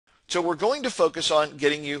So we're going to focus on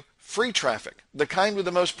getting you free traffic, the kind with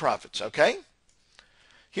the most profits, okay?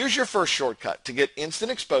 Here's your first shortcut to get instant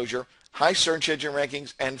exposure, high search engine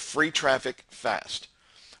rankings, and free traffic fast.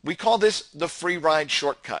 We call this the free ride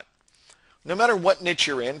shortcut. No matter what niche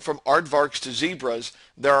you're in, from aardvarks to zebras,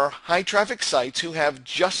 there are high traffic sites who have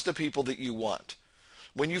just the people that you want.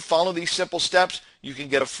 When you follow these simple steps, you can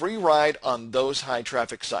get a free ride on those high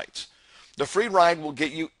traffic sites. The free ride will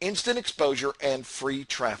get you instant exposure and free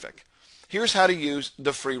traffic. Here's how to use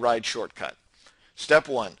the free ride shortcut. Step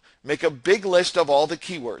 1. Make a big list of all the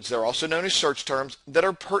keywords, they're also known as search terms, that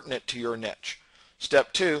are pertinent to your niche.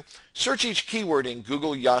 Step 2. Search each keyword in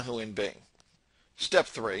Google, Yahoo, and Bing. Step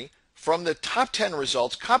 3. From the top 10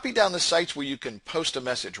 results, copy down the sites where you can post a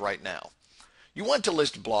message right now. You want to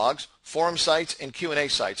list blogs, forum sites, and Q&A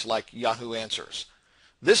sites like Yahoo Answers.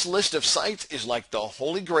 This list of sites is like the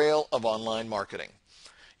holy grail of online marketing.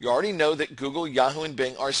 You already know that Google, Yahoo, and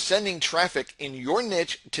Bing are sending traffic in your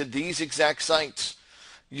niche to these exact sites.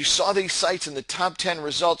 You saw these sites in the top 10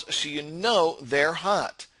 results, so you know they're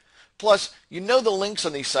hot. Plus, you know the links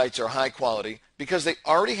on these sites are high quality because they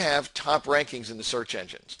already have top rankings in the search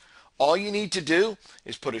engines. All you need to do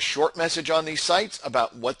is put a short message on these sites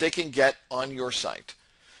about what they can get on your site.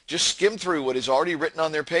 Just skim through what is already written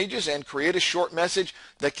on their pages and create a short message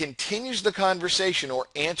that continues the conversation or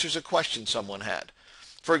answers a question someone had.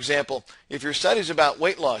 For example, if your site is about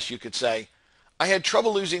weight loss, you could say, "I had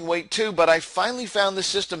trouble losing weight too, but I finally found the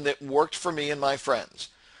system that worked for me and my friends.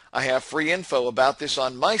 I have free info about this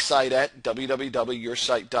on my site at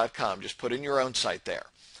www.yoursite.com. Just put in your own site there.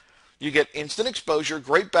 You get instant exposure,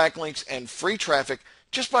 great backlinks, and free traffic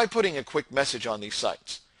just by putting a quick message on these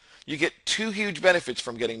sites. You get two huge benefits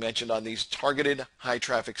from getting mentioned on these targeted high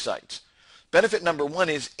traffic sites. Benefit number 1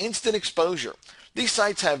 is instant exposure. These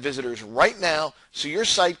sites have visitors right now, so your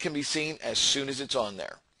site can be seen as soon as it's on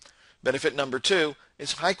there. Benefit number 2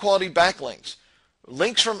 is high quality backlinks.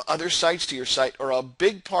 Links from other sites to your site are a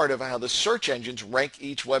big part of how the search engines rank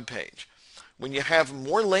each web page. When you have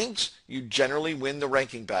more links, you generally win the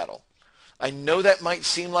ranking battle. I know that might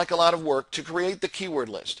seem like a lot of work to create the keyword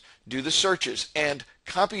list, do the searches, and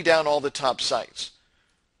copy down all the top sites.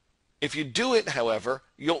 If you do it, however,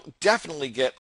 you'll definitely get